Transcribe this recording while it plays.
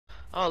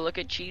Oh, look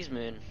at Cheese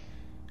Moon.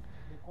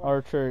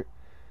 Archer,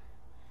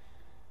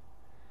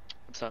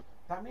 What's up?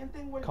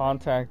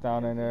 contact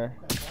down in there.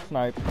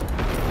 Snipe.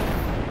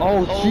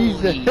 Oh, Holy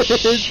Jesus.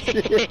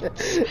 shit!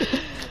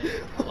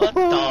 What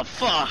the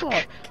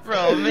fuck?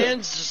 Bro,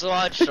 man's just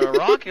launched a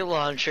rocket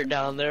launcher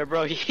down there,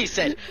 bro. He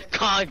said,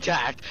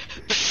 contact.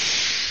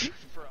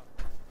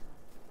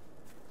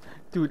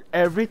 Dude,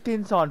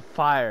 everything's on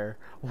fire.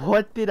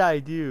 What did I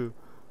do?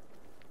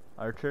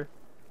 Archer?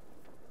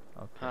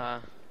 Okay.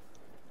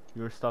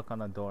 You were stuck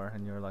on a door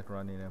and you were like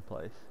running in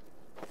place.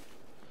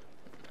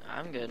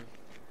 I'm good.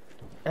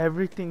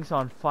 Everything's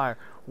on fire.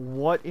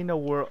 What in the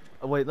world?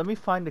 Wait, let me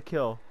find the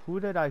kill. Who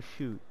did I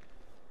shoot?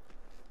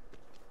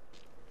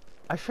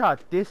 I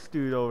shot this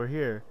dude over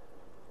here.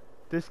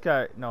 This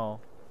guy, no.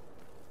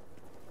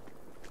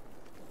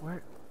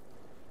 Where?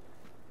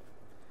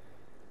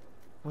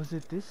 Was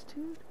it this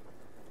dude?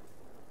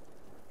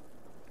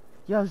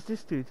 Yeah, it was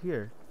this dude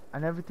here.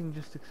 And everything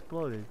just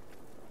exploded.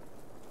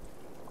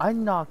 I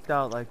knocked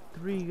out like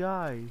 3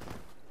 guys.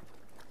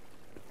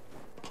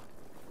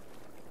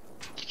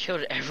 You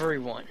killed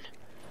everyone.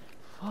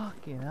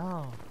 Fucking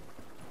hell.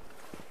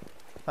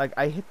 Like,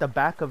 I hit the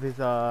back of his,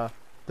 And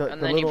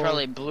then you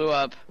probably blew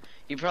up.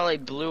 You probably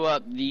blew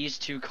up these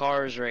 2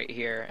 cars right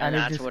here, and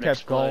that's what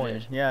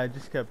exploded. Going. Yeah, it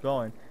just kept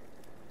going.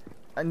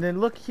 And then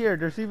look here,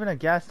 there's even a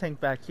gas tank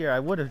back here. I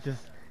would have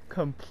just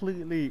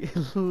completely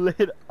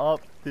lit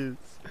up this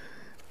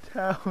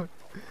town.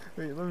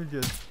 Wait, let me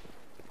just...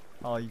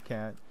 Oh, you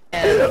can't.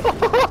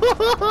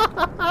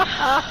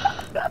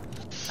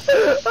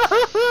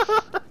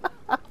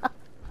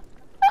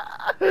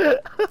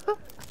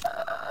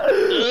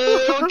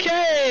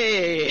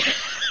 Okay!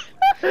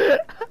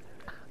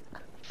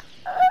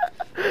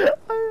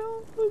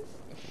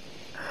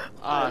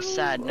 Ah,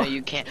 sad. No,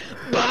 you can't.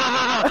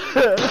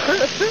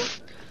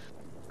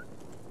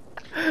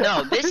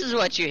 No, this is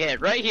what you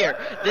hit right here.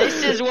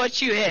 This is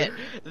what you hit.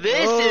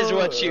 This is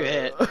what you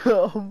hit.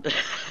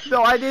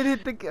 No, I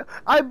didn't hit the.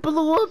 I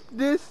blew up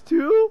this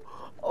too.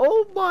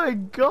 Oh my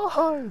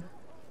god.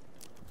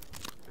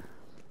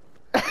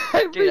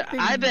 Dude,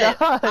 I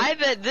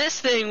bet this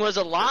thing was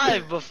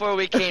alive before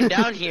we came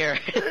down here.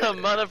 The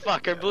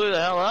motherfucker blew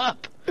the hell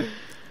up.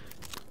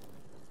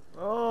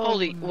 Oh,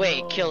 Holy, no.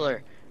 wait,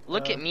 killer.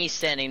 Look at me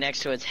standing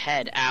next to its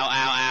head. Ow, ow,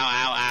 ow,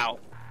 ow, ow.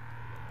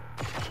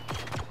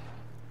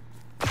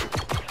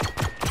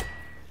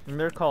 And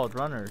they're called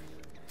runners.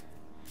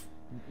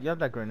 You have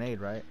that grenade,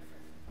 right?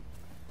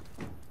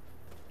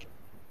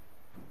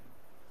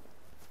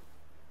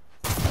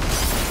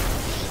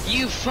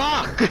 You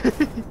fuck!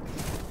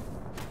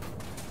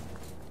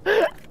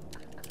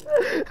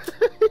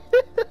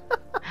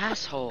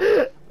 Asshole.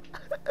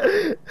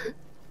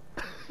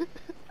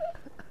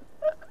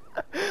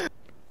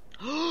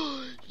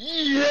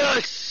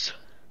 Yes!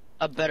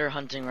 A better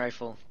hunting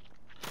rifle.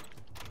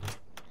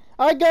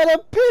 I got a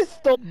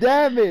pistol,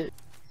 damn it!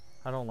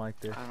 I don't like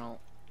this. I don't...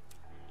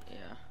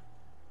 Yeah.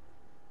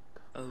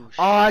 Oh, shit.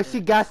 Oh, I see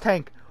gas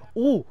tank.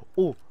 Ooh,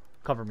 ooh,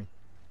 cover me.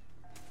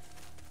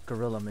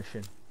 Guerrilla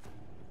Mission.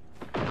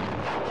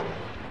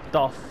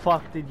 The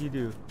fuck did you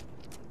do?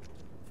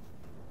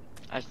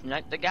 I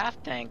sniped the gas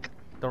tank.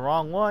 The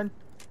wrong one.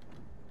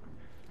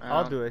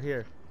 I'll do it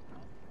here.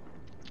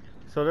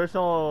 So there's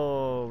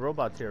no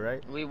robots here,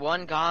 right? We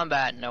won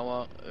combat,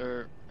 Noah.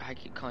 Or, I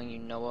keep calling you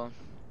Noah.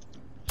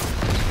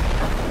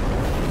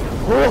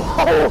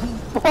 Oh,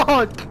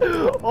 fuck!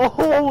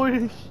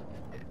 Holy shit!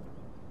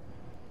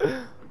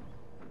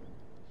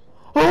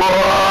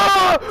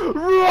 Oh,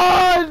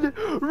 run!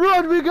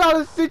 Run! We got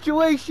a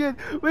situation!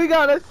 We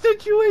got a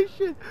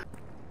situation!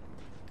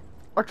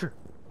 Archer!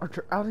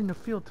 Archer, out in the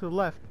field to the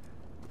left.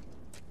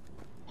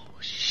 Oh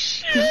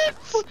shit! Did you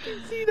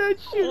fucking see that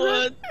shit?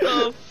 What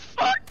the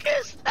fuck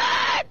is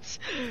that?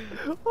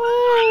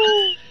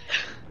 Oh!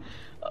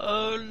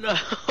 Oh no!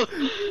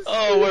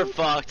 Oh, we're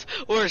fucked.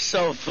 We're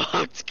so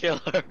fucked,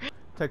 killer.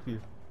 Tech view.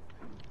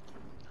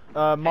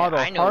 Model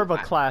I know-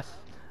 Harva class.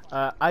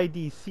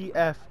 ID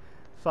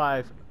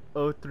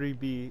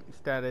CF503B.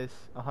 Status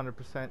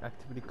 100%.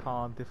 Activity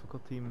calm.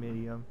 Difficulty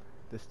medium.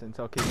 Distance.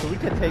 Okay, so we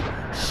can take.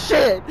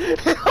 Shit!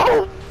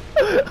 Oh!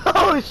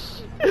 Oh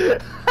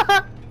shit!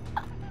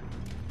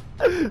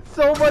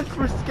 So much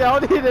for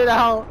scouting it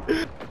out.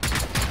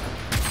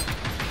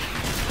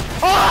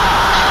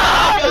 Oh!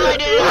 I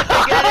didn't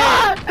get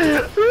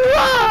it!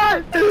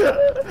 Run!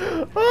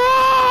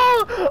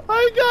 Oh!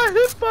 I got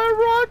hit by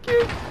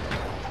rockets!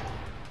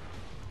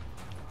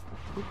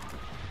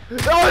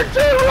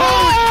 Archer,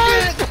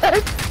 run!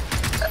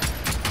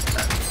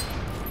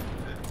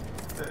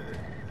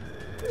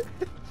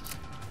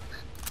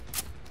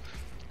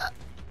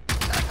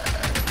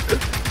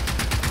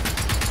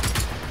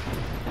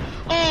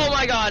 Oh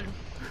my god!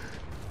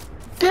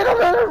 Get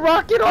another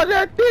rocket on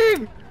that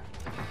thing!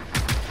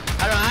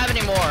 I don't have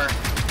any more.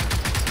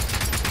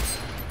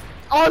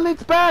 On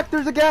its back!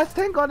 There's a gas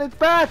tank on its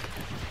back!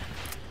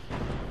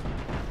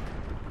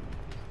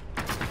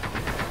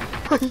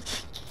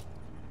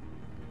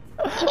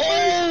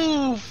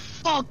 Oh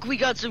fuck! We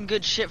got some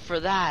good shit for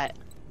that.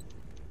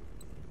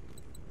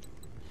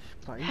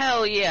 Fight?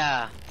 Hell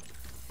yeah!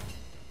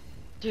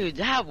 Dude,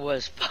 that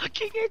was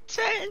fucking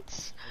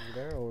intense! Over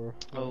there or?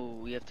 Oh,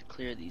 we have to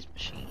clear these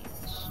machines.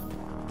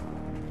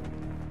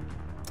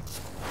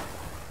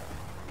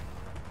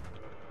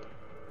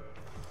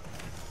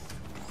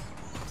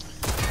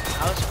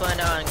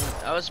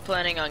 I was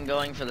planning on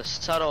going for the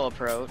subtle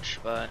approach,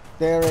 but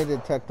They already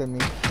detected me,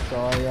 so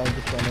I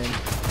just went in.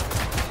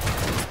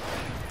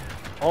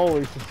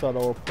 Always the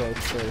subtle approach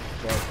first,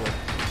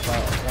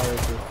 that was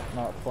just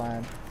not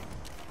planned.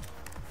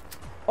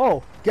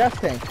 Oh, gas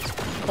tank.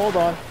 Hold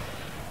on.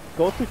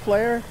 Go to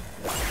flare.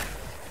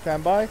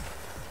 Stand by.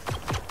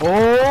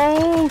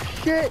 Oh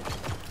shit!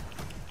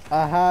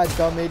 Aha,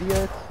 dumb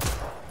idiots.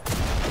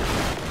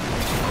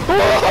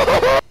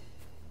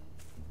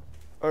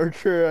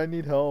 Archer, I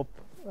need help.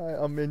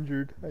 I'm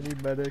injured. I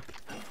need medic.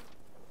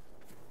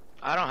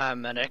 I don't have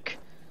medic.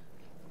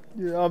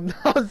 Yeah, I'm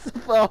not.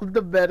 I'm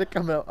the medic.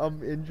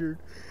 I'm injured.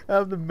 I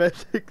have the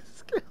medic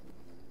skill.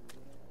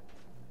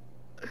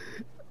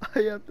 I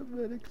have the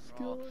medic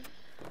skill.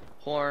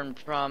 Horn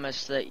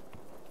promised that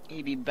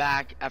he'd be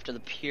back after the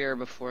pier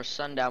before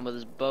sundown with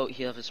his boat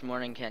he left this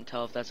morning. Can't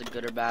tell if that's a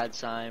good or bad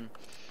sign.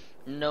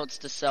 Notes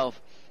to self: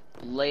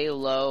 lay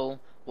low,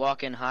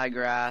 walk in high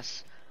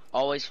grass,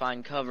 always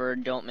find cover,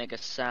 don't make a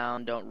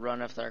sound, don't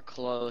run if they're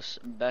close,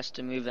 best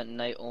to move at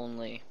night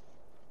only.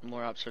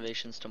 More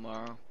observations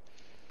tomorrow.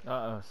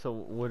 So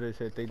what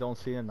is it? They don't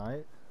see at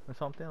night or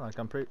something? Like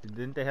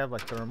didn't they have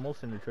like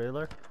thermals in the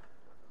trailer?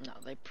 No,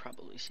 they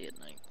probably see at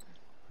night.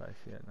 Probably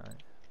see at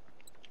night.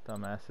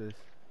 Dumbasses.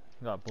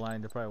 Got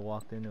blind. They probably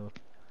walked into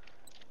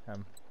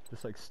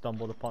just like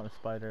stumbled upon a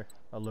spider.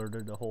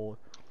 Alerted the whole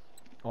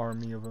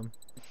army of them.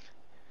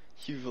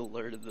 You've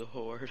alerted the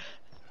horde.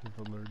 You've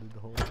alerted the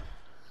whole.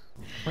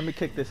 Let me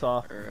kick this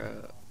off.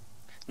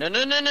 No.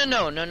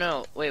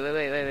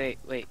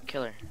 Wait,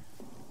 killer.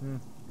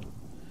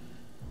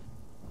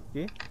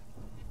 See?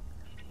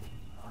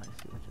 Oh, I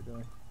see what you're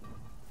doing.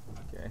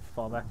 Okay,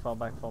 fall back.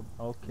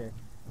 Okay.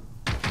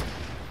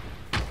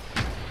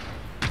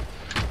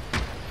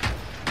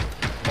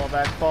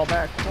 Fall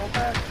back.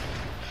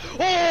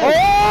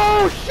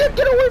 Oh shit!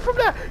 Get away from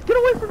that! Get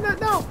away from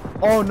that now!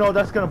 Oh no,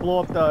 that's gonna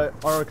blow up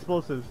our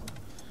explosives.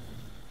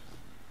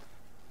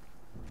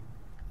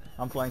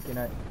 I'm flanking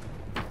it.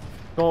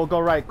 Go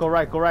right.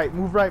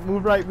 Move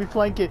right. We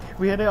flank it.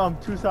 We hit it on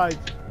two sides.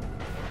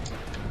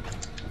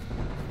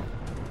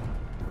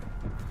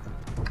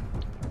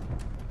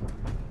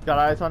 Got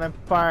eyes on him.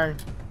 Firing.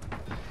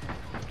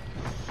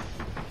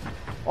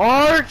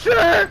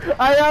 Archer!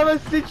 I have a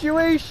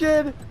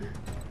situation!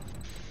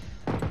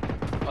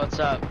 What's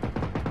up?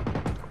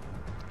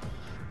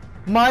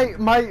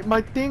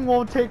 My thing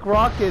won't take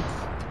rockets.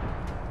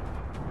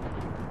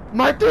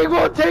 My thing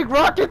won't take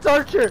rockets,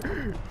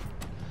 Archer!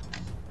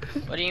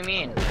 What do you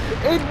mean?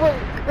 It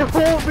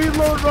won't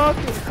reload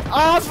rockets.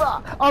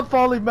 I'm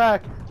falling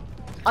back.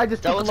 I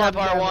just double took a lot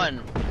tap of R1.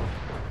 damage.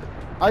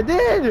 I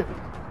did!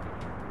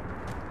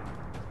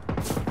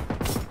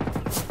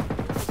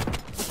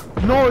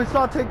 No, it's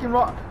not taking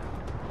rock.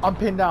 I'm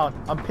pinned down,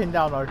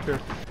 Archer.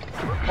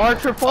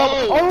 Archer, fall.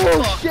 Oh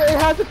fuck. shit, it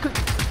has to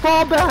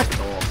fall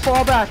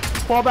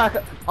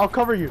back. I'll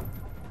cover you.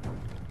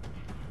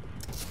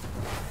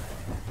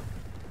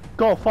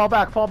 Go, fall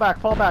back.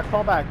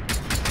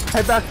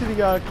 Head back to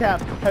the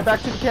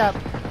camp.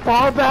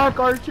 Fall back,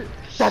 Archer.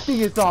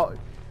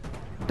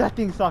 That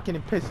thing's not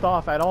getting pissed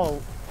off at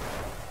all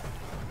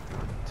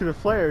to the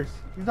flares.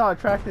 He's not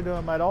attracted to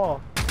him at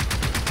all.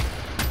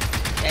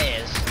 He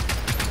is.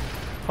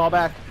 Fall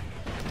back.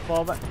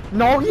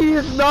 No, he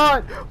is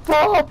not.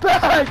 Fall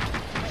back.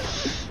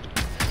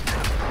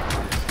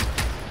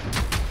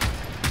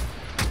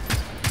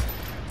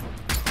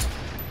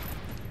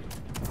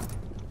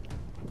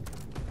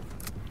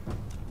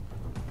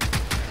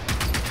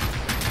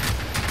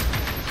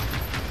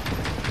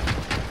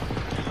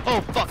 Oh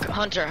fuck,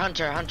 Hunter.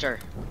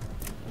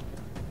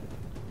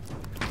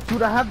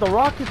 Dude, I have the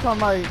rockets on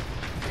my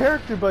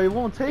character, but it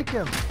won't take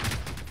him.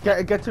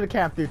 Get to the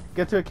camp, dude.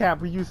 Get to the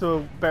camp. We use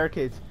the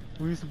barricades.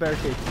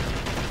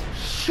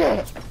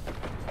 Shit!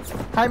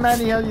 Hi,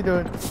 Manny. How you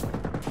doing?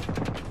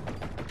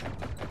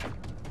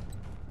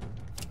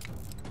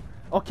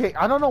 Okay,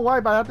 I don't know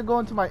why, but I have to go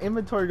into my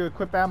inventory to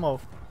equip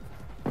ammo.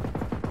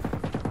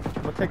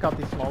 We'll take out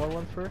these smaller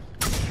ones first.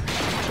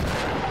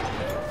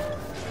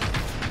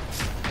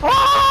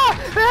 Ah!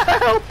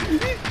 Help! He's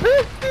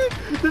pissed, dude!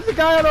 There's a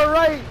guy on our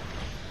right!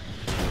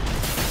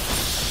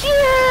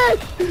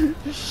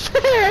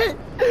 Shit!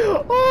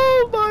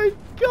 Oh my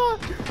god!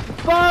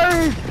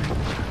 Firing!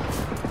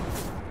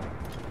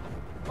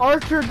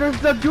 Archer,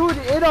 there's a dude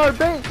in our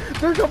base!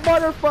 There's a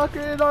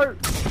motherfucker in our...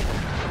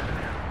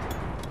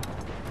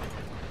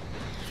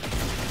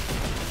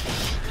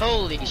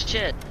 Holy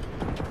shit.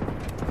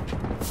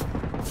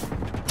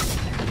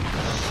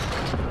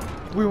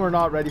 We were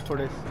not ready for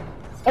this.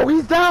 Oh,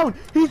 he's down!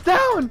 He's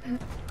down!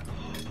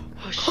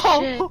 Oh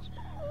shit.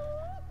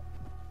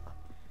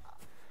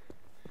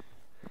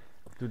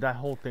 Dude, that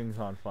whole thing's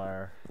on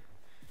fire.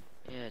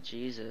 Yeah,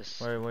 Jesus.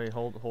 Wait,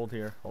 hold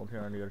here. Hold here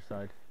on the other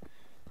side.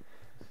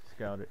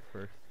 scout it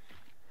first.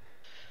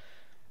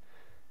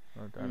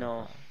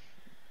 No.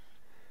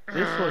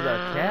 This was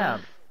a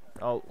camp.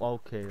 Oh,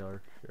 okay,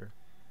 Archer.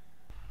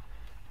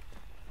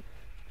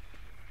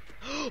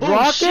 Oh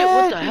Rocket! shit,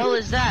 what the hell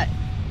is that?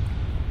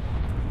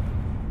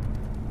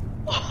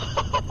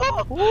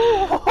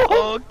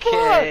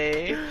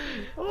 Okay.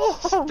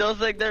 Oh. Still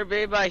think they're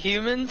made by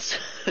humans?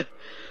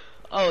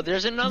 Oh,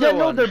 there's another Yeah,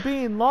 no, one. they're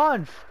being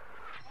launched.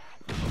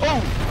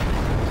 Oh!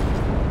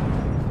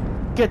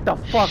 Get the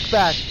fuck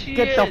back!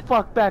 Get the Shit,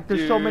 fuck back!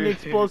 There's so many dude.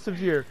 explosives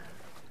here.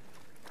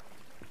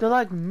 They're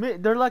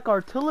like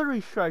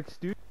artillery strikes,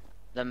 dude.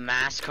 The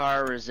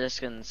Mascar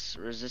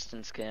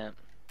resistance camp.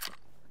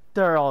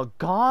 They're all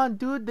gone,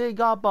 dude. They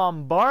got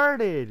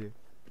bombarded.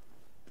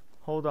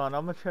 Hold on,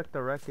 I'm gonna check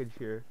the wreckage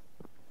here.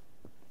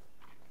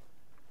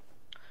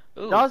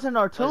 Ooh, That was an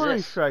artillery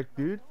this? strike,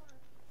 dude.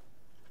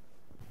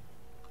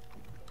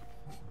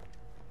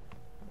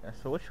 Yeah,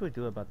 so what should we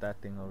do about that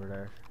thing over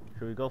there?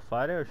 Should we go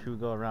fight it or should we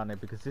go around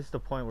it? Because this is the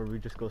point where we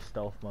just go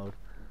stealth mode.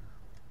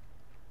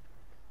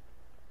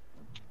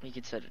 We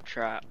could set a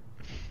trap.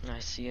 I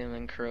see him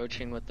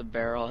encroaching with the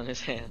barrel in his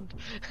hand.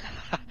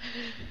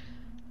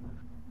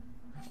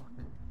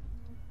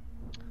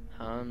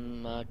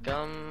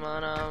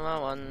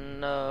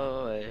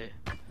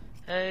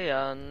 Hey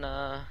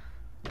Anna.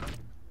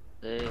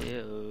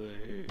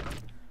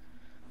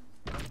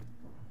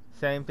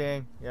 Same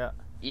thing, yeah.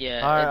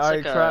 Yeah,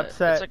 Alright, trap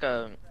set.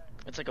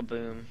 It's like a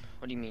boom.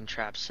 What do you mean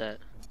trap set?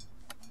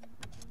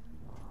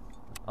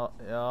 Yeah,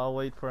 I'll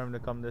wait for him to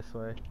come this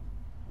way.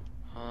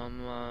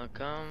 I'm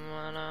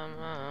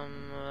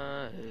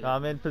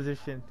in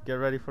position. Get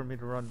ready for me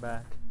to run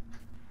back.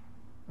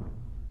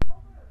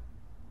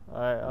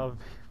 Alright, I'll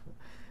be...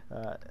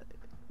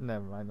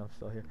 never mind, I'm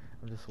still here.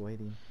 I'm just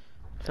waiting.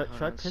 Should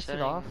I piss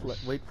it off?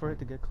 Wait for it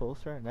to get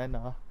closer and then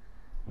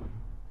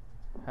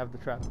have the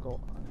trap go.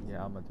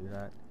 Yeah, I'm gonna do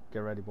that. Get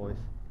ready, boys.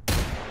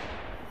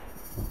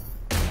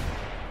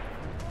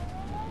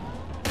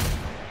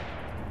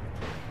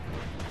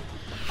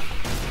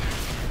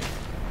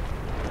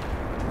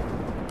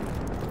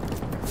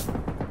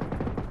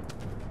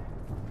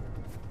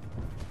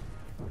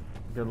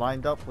 You're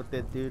lined up with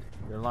it, dude.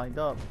 You're lined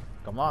up.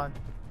 Come on.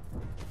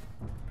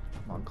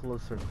 Come on,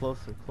 closer,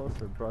 closer,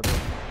 closer, brother.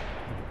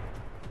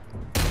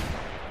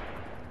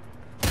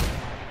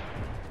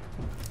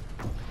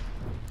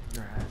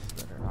 Your ass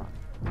better not.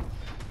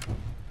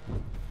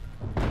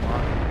 Come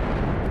on.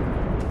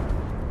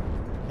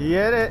 He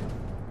hit it.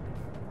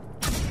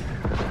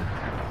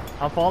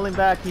 I'm falling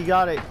back. He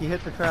got it. He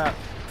hit the trap.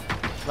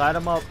 Light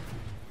him up.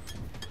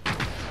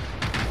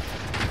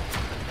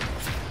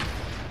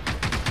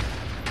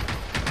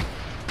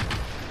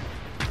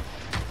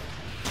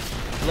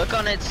 Look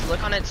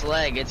on its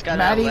leg. It's got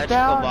Maddie's an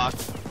electrical down.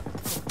 box.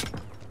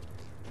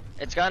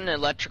 It's got an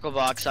electrical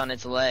box on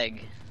its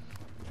leg.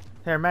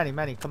 Here,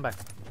 Manny, come back.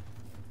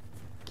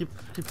 Keep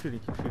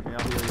shooting, I'll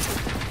be ready.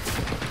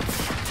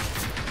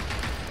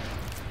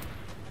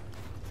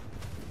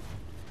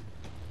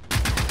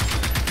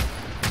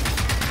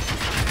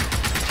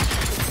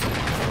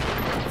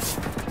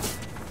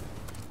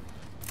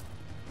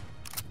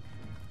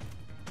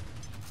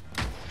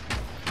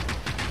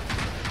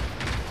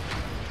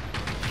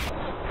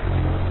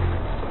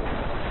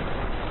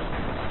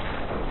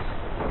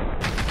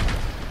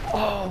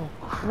 Oh,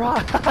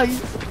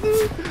 Christ,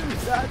 dude!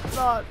 That's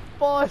not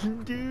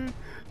fun, dude!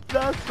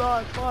 That's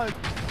not fun!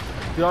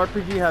 The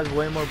RPG has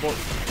way more bullets.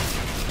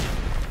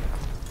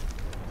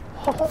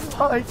 Oh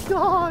my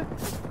god!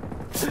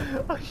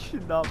 I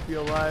should not be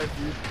alive,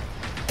 dude.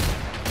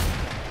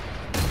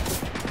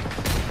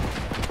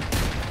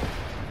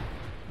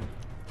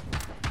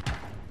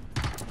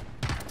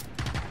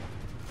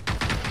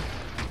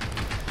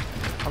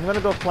 I'm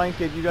gonna go flank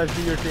it, you guys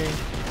do your thing.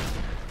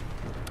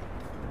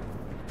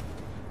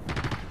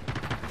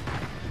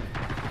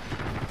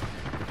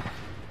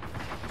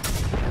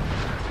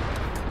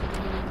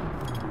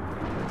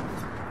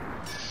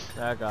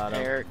 I got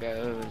him. There it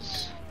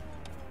goes.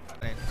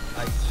 And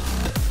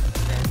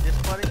this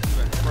buddy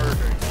even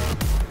further.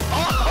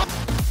 Oh!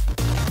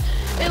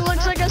 It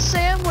looks like a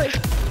sandwich.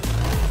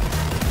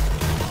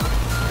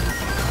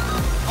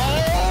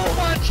 Oh,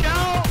 watch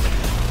out!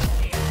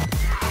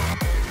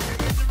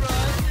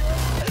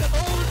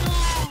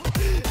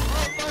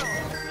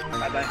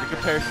 You can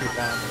parachute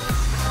down.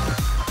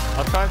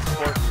 I'll try and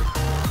support you.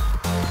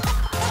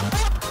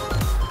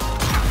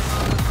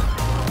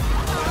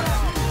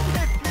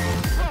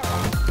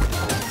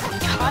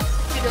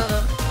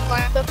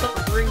 Climb up the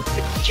roof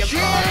and jump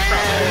off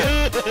from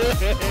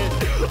it.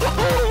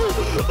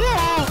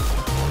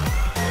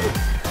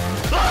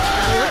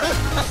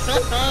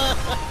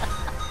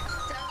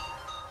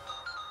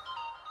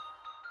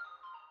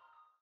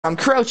 I'm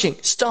crouching.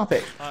 Stop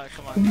it. Alright,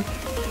 come on.